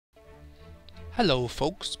Hello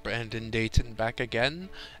folks, Brandon Dayton back again,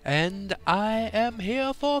 and I am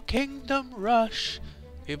here for Kingdom Rush.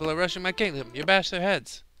 People are rushing my kingdom, you bash their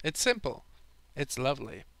heads. It's simple. It's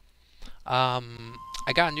lovely. I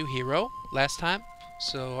got a new hero last time,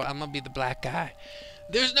 so I'm gonna be the black guy.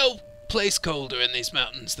 There's no place colder in these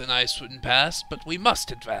mountains than Icewind Pass, but we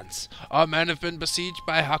must advance. Our men have been besieged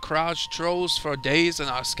by Hakraj trolls for days, and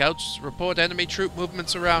our scouts report enemy troop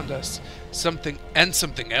movements around us. Something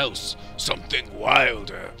else. Something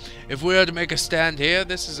wilder. If we are to make a stand here,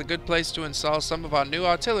 this is a good place to install some of our new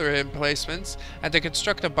artillery emplacements and to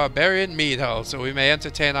construct a barbarian mead hall so we may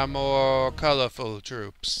entertain our more colorful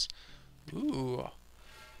troops. Ooh.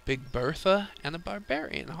 Big Bertha and a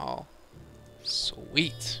barbarian hall.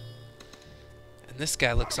 Sweet. And this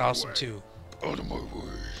guy looks awesome too. Out of my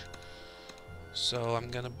way. So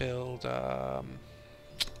I'm gonna build I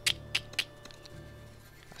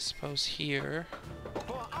suppose here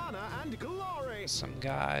for honor and glory. Some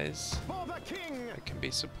guys For the king. that can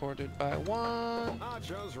be supported by one,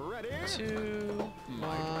 Archers ready. two,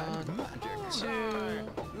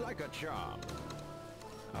 Like a charm.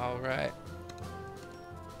 Alright.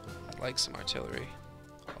 I'd like some artillery.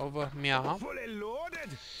 Over meow. Fully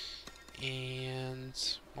loaded. And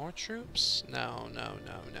more troops? No.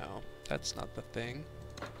 That's not the thing.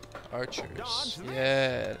 Archers.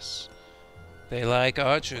 Yes. They like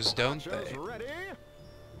archers, don't they? Ready.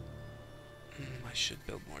 I should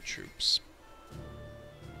build more troops.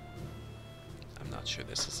 I'm not sure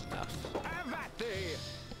this is enough.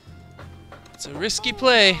 It's a risky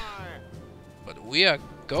play, but we are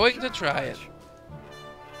going to try it.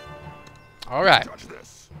 Alright.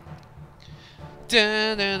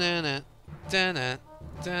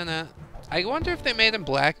 I wonder if they made him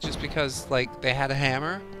black just because, like, they had a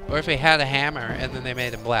hammer, or if they had a hammer and then they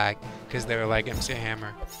made him black because they were like MC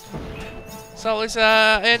Hammer. It's always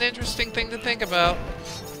an interesting thing to think about.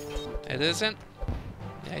 It isn't?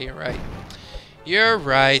 Yeah, you're right. You're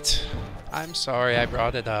right. I'm sorry I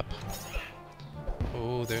brought it up.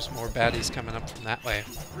 Oh, there's more baddies coming up from that way.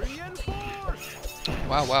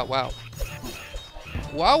 Wow.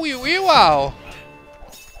 Wowie.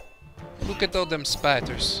 Look at all them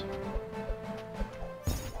spiders.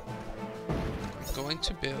 I'm going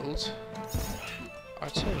to build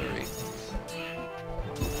artillery.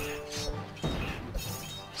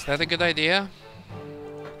 Is that a good idea?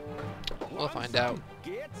 We'll find out.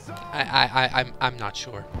 I'm not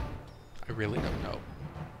sure. I really don't know.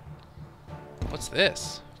 What's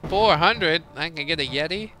this? 400? I can get a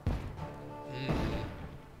Yeti?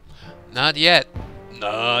 Not yet.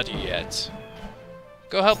 Not yet.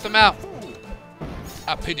 Go help them out.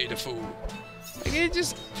 I pity the fool. Like, you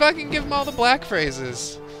just fucking give him all the black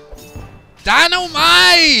phrases.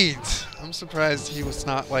 Dynamite! I'm surprised he was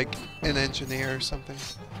not like an engineer or something.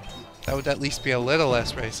 That would at least be a little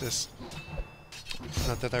less racist.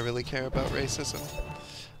 Not that I really care about racism.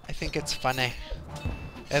 I think it's funny.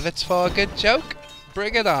 If it's for a good joke,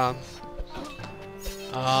 bring it on.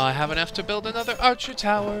 I have enough to build another archer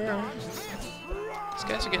tower. These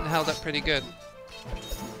guys are getting held up pretty good.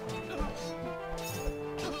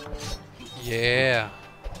 Yeah.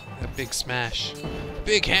 A big smash.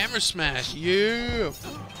 Big hammer smash. Yeah.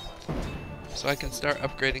 So I can start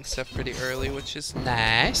upgrading stuff pretty early, which is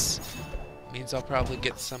nice. Means I'll probably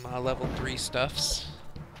get some level 3 stuffs.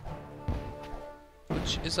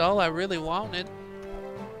 Which is all I really wanted.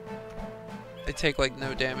 They take like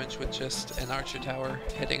no damage with just an archer tower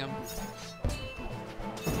hitting them.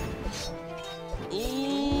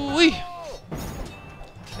 Ooh-wee!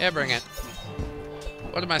 Yeah, bring it.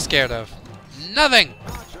 What am I scared of? Nothing!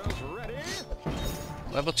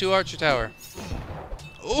 Level 2 archer tower.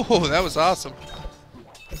 Oh, that was awesome.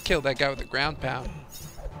 I killed that guy with a ground pound.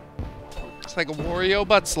 It's like a Wario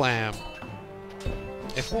butt slam.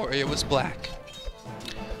 If Wario was black.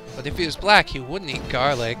 But if he was black, he wouldn't eat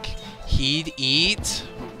garlic. He'd eat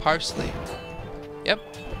parsley. Yep.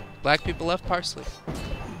 Black people love parsley.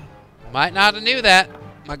 Might not have knew that.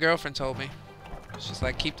 My girlfriend told me. She's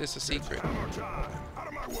like, keep this a secret.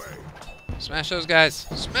 Smash those guys.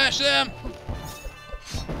 Smash them!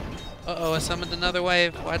 Uh-oh, I summoned another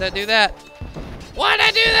wave. Why'd I do that? Why'd I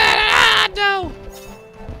do that? Ah, no!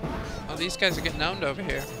 Oh, these guys are getting owned over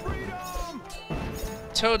here.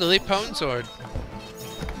 Totally Pwn Sword.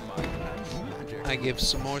 I give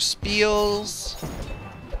some more spiels.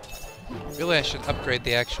 Really, I should upgrade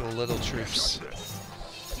the actual little troops.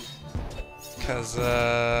 Because,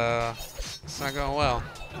 it's not going well.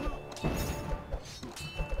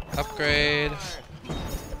 Upgrade.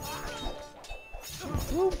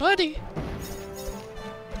 Ooh, buddy.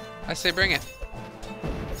 I say bring it.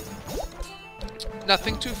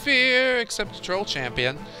 nothing to fear except a troll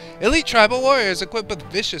champion. Elite tribal warriors equipped with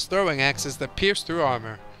vicious throwing axes that pierce through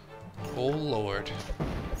armor. Oh lord.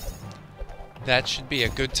 That should be a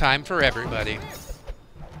good time for everybody.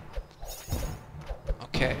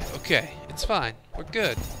 Okay, okay. It's fine. We're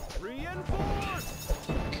good.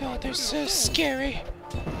 God, they're so scary.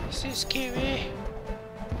 So scary.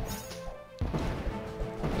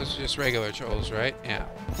 Those are just regular trolls, right? Yeah.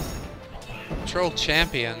 Troll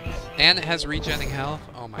champion. And it has regening health.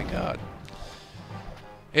 Oh my god.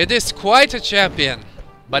 It is quite a champion.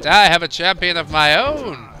 But I have a champion of my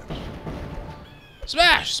own.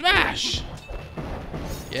 Smash! Smash!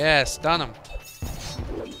 Yeah, stun him.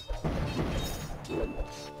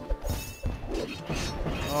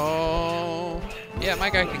 Oh. Yeah, my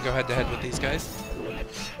guy can go head to head with these guys.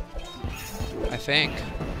 I think.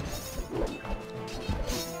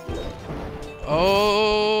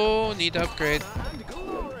 Oh, need to upgrade.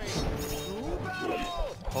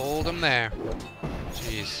 Hold him there.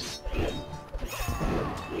 Jeez.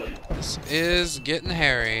 This is getting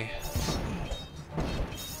hairy.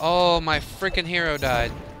 Oh, my freaking hero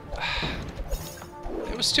died.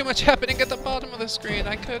 There was too much happening at the bottom of the screen.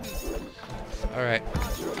 I couldn't. Alright.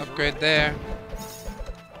 Upgrade there.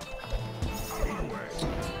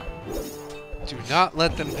 Do not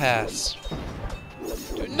let them pass.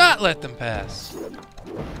 Do not let them pass.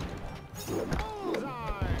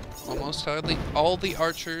 Almost hardly all the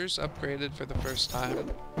archers upgraded for the first time.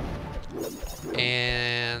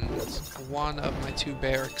 And one of my 2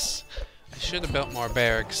 barracks. I should have built more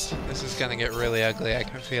barracks. This is gonna get really ugly, I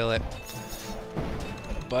can feel it.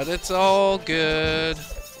 But it's all good.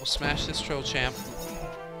 We'll smash this troll champ.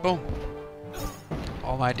 Boom.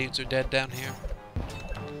 All my dudes are dead down here.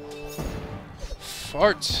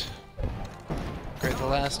 Fart. Upgrade the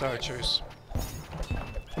last archers.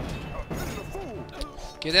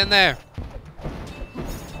 Get in there.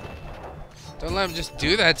 Don't let him just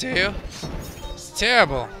do that to you. It's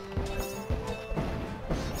terrible.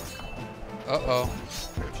 Uh-oh.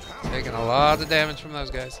 Taking a lot of damage from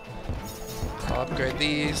those guys. I'll upgrade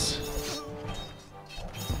these.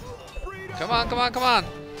 Come on, come on, come on.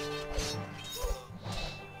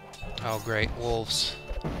 Oh, great. Wolves.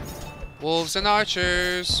 Wolves and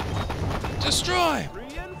archers. Destroy!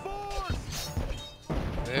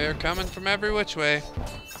 They're coming from every which way.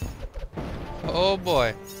 Oh,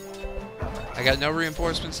 boy. I got no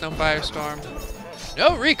reinforcements, no firestorm.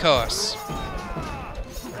 No recourse!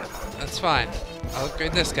 That's fine. I'll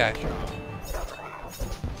upgrade this guy.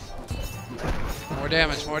 More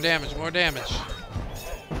damage, more damage, more damage.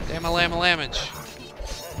 Damn-a-lamma-lamage.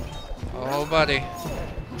 Oh, buddy.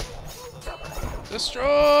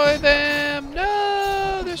 Destroy them!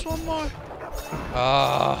 No! There's one more.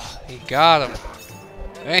 Oh, he got him.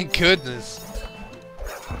 Thank goodness.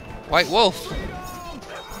 White wolf.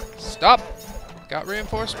 Stop. Got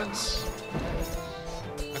reinforcements.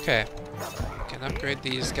 Okay. Can upgrade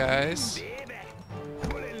these guys.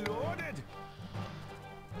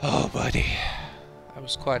 Oh, buddy. That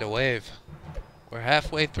was quite a wave. We're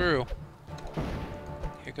halfway through.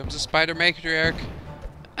 Here comes a spider matriarch.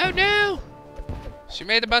 Oh no! She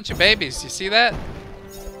made a bunch of babies. You see that?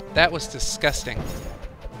 That was disgusting.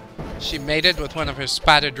 She mated with one of her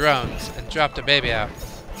spider drones and dropped a baby out.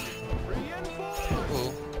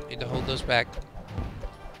 Ooh, need to hold those back.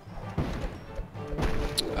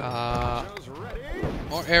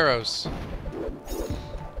 More arrows.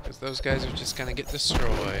 Because those guys are just gonna get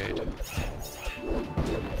destroyed.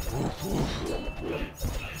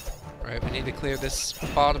 Right, we need to clear this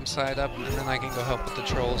bottom side up, and then I can go help with the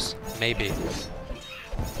trolls. Maybe.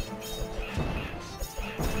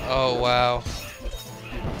 Oh, wow.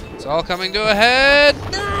 It's all coming to a head!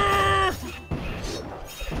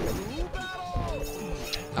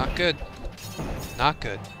 Not good. Not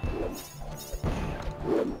good.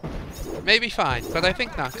 Maybe fine, but I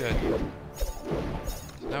think not good.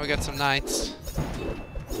 Now we got some knights.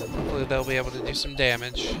 Hopefully they'll be able to do some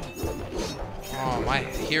damage. Oh, my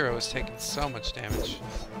hero is taking so much damage.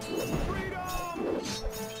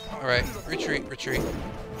 Alright, retreat, retreat.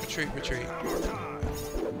 Retreat, retreat.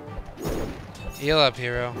 Heal up,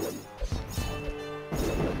 hero.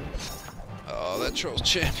 Oh, that troll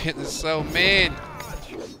champion is so mean.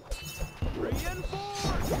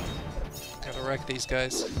 Gotta wreck these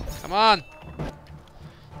guys. Come on!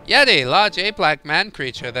 Yeti, large ape-like man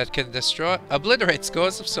creature that can obliterate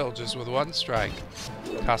scores of soldiers with one strike.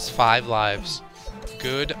 Costs 5 lives.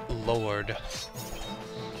 Good lord.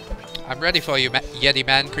 I'm ready for you, Yeti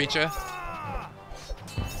man creature.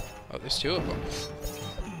 Oh, there's 2 of them.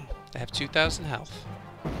 They have 2,000 health.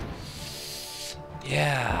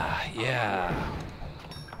 Yeah, yeah.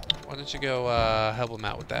 Why don't you go help him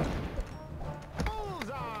out with that?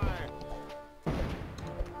 Bullseye.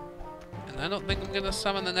 And I don't think I'm gonna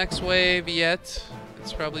summon the next wave yet.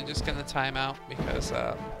 It's probably just gonna time out because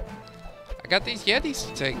I got these Yetis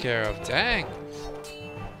to take care of. Dang.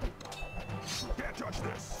 Can't touch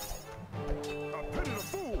this. A pit of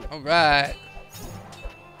fool. All right.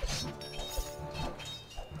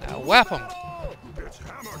 Now whap him. It's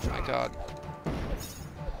hammer Oh time. my God.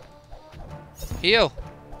 Heal.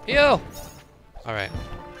 Heal. All right.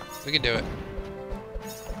 We can do it.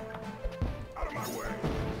 Out of my way.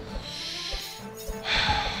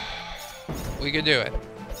 We can do it.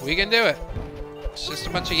 We can do it. It's just a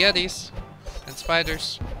bunch of Yetis and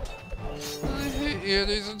spiders. I hate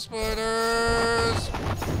Yetis and spiders.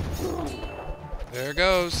 There it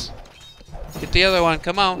goes. Get the other one.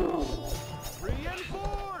 Come on.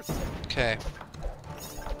 Reinforce. Okay.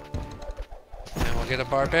 And we'll get a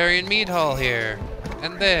barbarian meat haul here.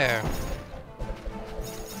 And there.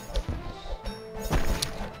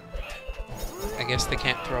 I guess they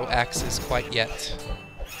can't throw axes quite yet.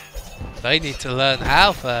 They need to learn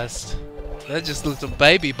how first. They're just little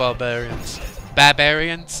baby barbarians.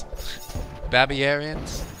 Barbarians?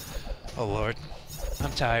 Barbarians? Oh Lord.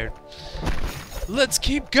 I'm tired. Let's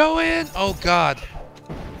keep going! Oh God.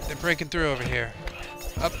 They're breaking through over here.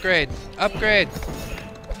 Upgrade. Upgrade.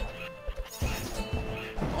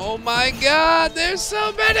 Oh my God, there's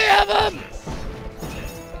so many of them!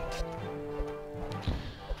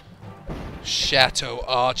 Chateau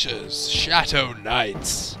archers, Chateau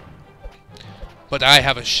knights. But I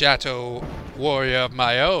have a Chateau warrior of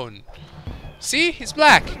my own. See, he's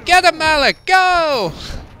black. Get him, Malik, go!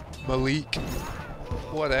 Malik.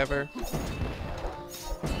 Whatever.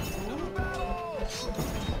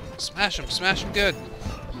 Smash him good.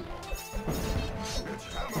 It's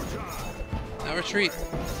hammer time. Now retreat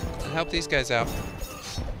and help these guys out.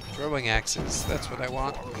 Throwing axes, that's what I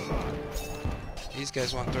want. These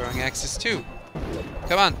guys want throwing axes too.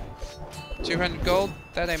 Come on. 200 gold,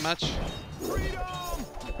 that ain't much.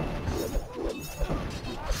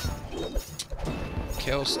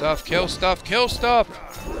 Kill stuff, kill stuff, kill stuff!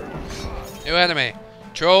 New enemy,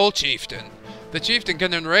 Troll Chieftain. The Chieftain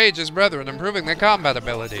can enrage his brethren, improving their combat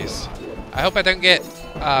abilities. I hope I don't get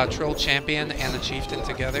Troll Champion and the Chieftain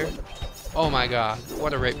together. Oh my God,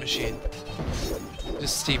 what a rape machine.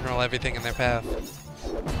 Just steamroll everything in their path.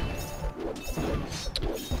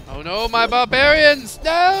 Oh no, my barbarians!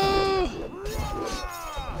 No!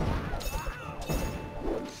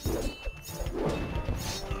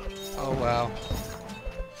 Oh wow.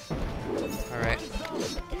 Alright.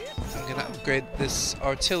 I'm gonna upgrade this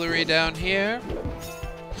artillery down here.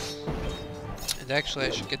 And actually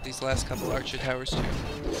I should get these last couple archer towers too.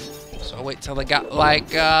 So I'll wait till I got like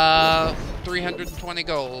 320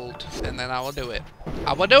 gold. And then I will do it.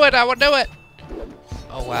 I will do it! I will do it!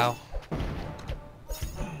 Oh wow.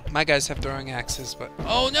 My guys have throwing axes, but...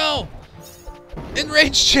 Oh no!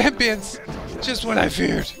 Enraged champions! Just what I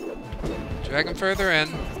feared. Drag him further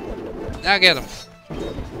in. Now get him.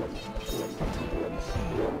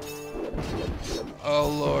 Oh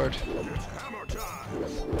Lord. It's hammer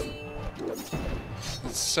time.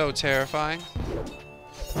 It's so terrifying.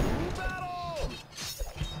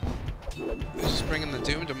 They're just bringing the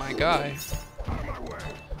doom to my guy. Out of my way.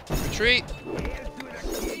 Retreat! Here's to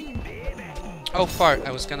the king, baby. Oh fart,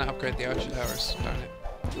 I was gonna upgrade the archer towers. Darn it.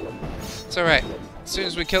 It's alright. As soon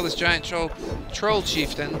as we kill this giant troll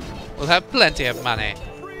chieftain, we'll have plenty of money.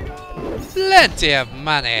 Plenty of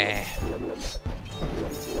money!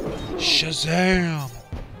 Shazam!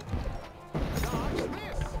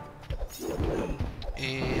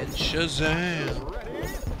 And Shazam!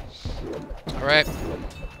 Alright.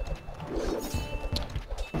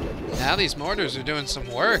 Now these mortars are doing some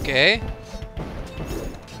work, eh?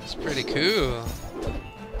 It's pretty cool.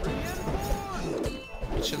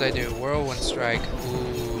 What should I do? Whirlwind strike.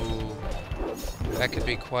 Ooh. That could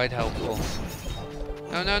be quite helpful.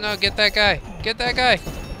 No, no, no, get that guy. Get that guy.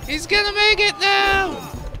 He's gonna make it now!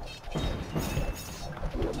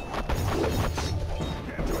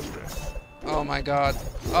 Oh my God.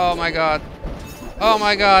 Oh my God. Oh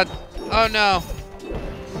my God. Oh no.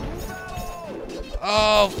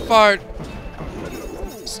 Oh, fart.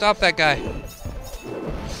 Stop that guy.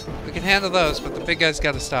 We can handle those, but the big guy's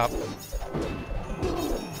gotta stop.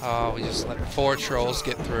 Oh, we just let 4 trolls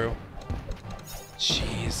get through.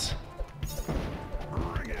 Jeez.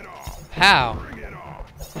 How?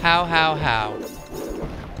 How?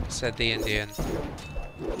 Said the Indian.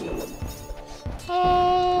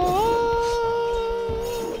 Oh.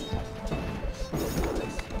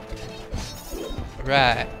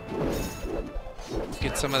 Right.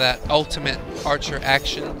 Get some of that ultimate archer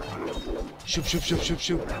action. Shoop, shoop, shoop, shoop,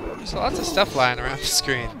 shoop. There's lots of stuff lying around the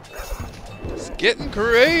screen. It's getting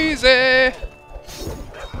crazy.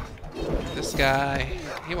 This guy,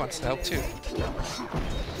 he wants to help too.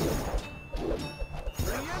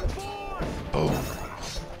 Boom.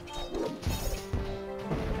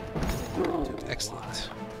 Excellent.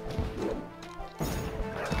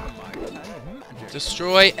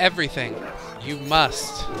 Destroy everything. You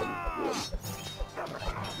must.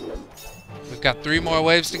 We've got 3 more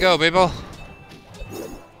waves to go, people.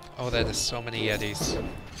 Oh, that is so many Yetis.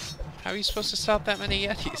 How are you supposed to stop that many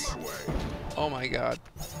Yetis? Oh my god.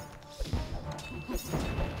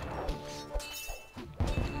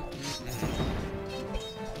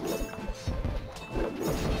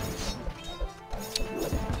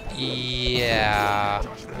 Yeah,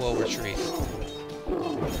 we'll retreat.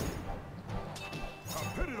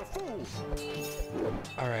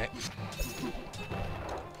 Alright.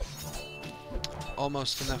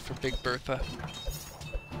 Almost enough for Big Bertha.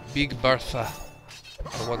 Big Bertha.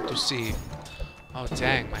 I want to see. Oh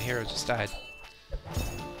dang, my hero just died.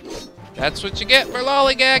 That's what you get for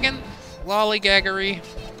lollygagging. Lollygaggery.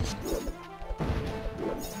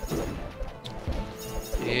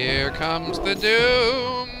 Here comes the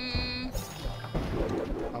doom.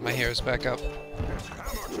 Oh, my hero's back up.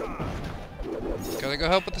 Gotta go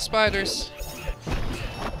help with the spiders.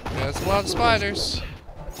 There's a lot of spiders.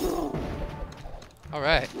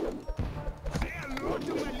 Alright.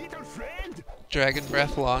 Dragon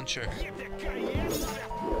Breath Launcher.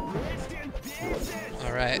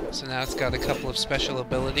 Alright, so now it's got a couple of special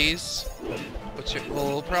abilities, which it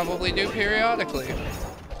will probably do periodically.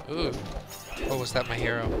 Ooh. What was that, my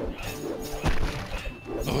hero?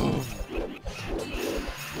 Boom.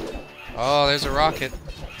 Oh, there's a rocket.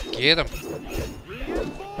 Get him.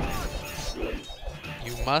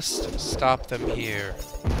 You must stop them here.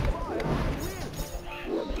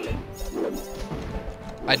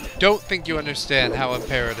 I don't think you understand how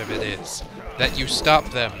imperative it is that you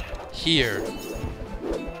stop them here.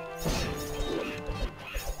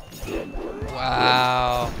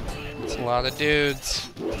 Wow. That's a lot of dudes.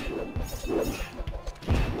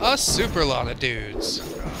 A super lot of dudes.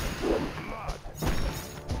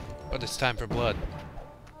 But it's time for blood.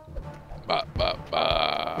 Ba ba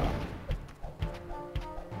ba.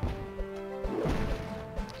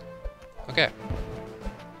 Okay.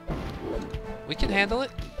 We can handle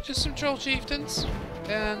it. Just some troll chieftains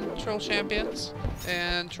and troll champions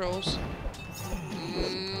and trolls.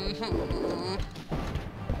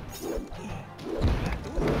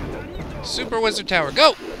 Super wizard tower,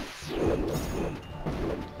 go!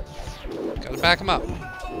 Gotta back him up.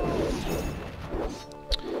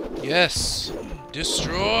 Yes!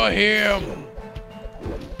 Destroy him!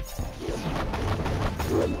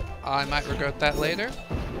 I might regret that later.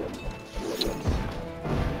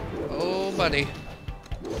 Oh, buddy.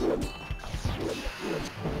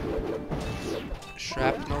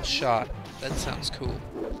 Shrapnel shot. That sounds cool.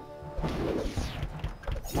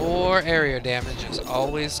 More area damage is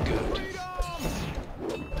always good.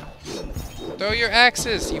 Throw your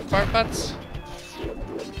axes, you fart butts.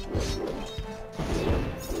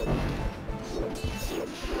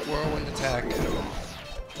 Whirlwind attack.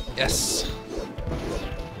 Yes.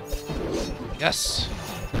 Yes.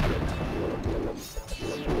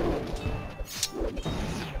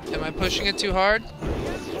 Am I pushing it too hard?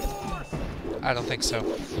 I don't think so.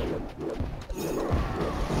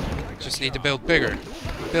 Just need to build bigger.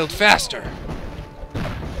 Build faster.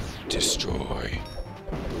 Destroy.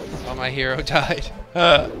 Oh, my hero died.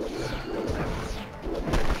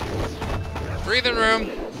 Breathing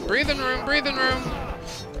room. Breathing room. Breathing room.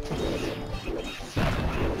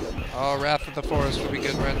 Oh, Wrath of the Forest would be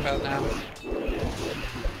good right about now.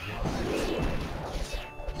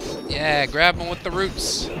 Yeah, grab him with the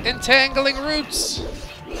roots. Entangling roots.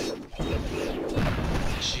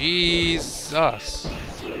 Jesus.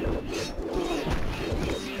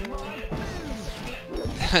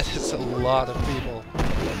 That is a lot of people.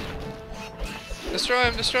 Destroy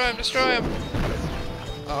him, destroy him, destroy him.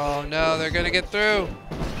 Oh no, they're gonna get through.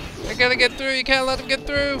 They're gonna get through, you can't let them get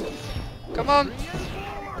through. Come on.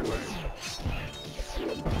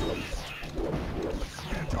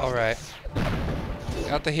 Alright.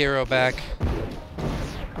 Got the hero back.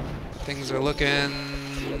 Things are looking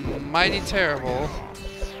mighty terrible.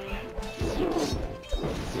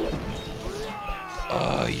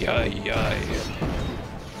 Ay, ay, ay.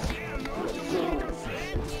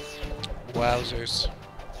 Wowzers.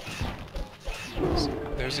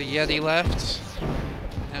 There's a Yeti left.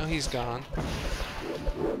 Now he's gone.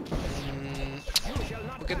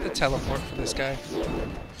 We'll get the teleport for this guy.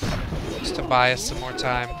 Just to buy us some more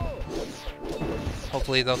time.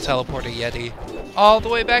 Hopefully they'll teleport a Yeti all the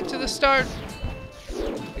way back to the start.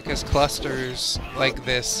 Because clusters like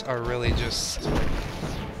this are really just...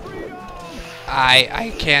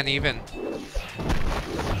 I can't even.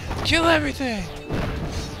 Kill everything!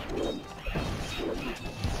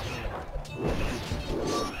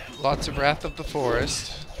 Lots of Wrath of the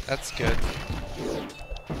Forest. That's good.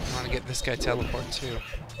 I want to get this guy teleport too.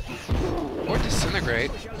 Or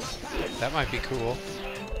Disintegrate. That might be cool.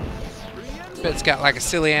 But it's got like a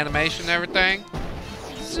silly animation and everything.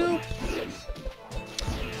 Zoop!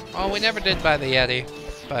 Oh, we never did buy the Yeti,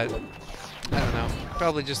 but I don't know.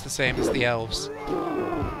 Probably just the same as the elves.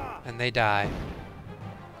 And they die.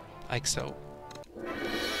 Like so.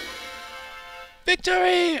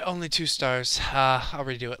 Victory! Only 2 stars. I'll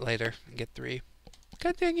redo it later and get 3.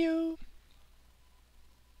 Continue.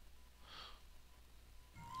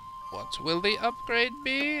 What will the upgrade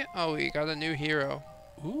be? Oh, we got a new hero.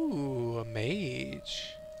 Ooh, a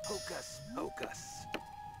mage. Hocus pocus.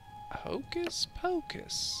 Hocus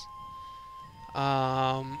pocus.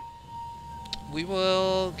 We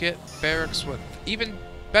will get barracks with even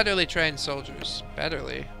betterly trained soldiers.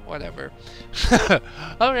 Betterly, whatever.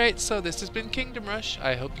 Alright, so this has been Kingdom Rush.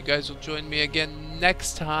 I hope you guys will join me again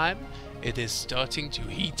next time. It is starting to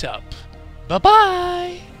heat up.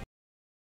 Bye-bye!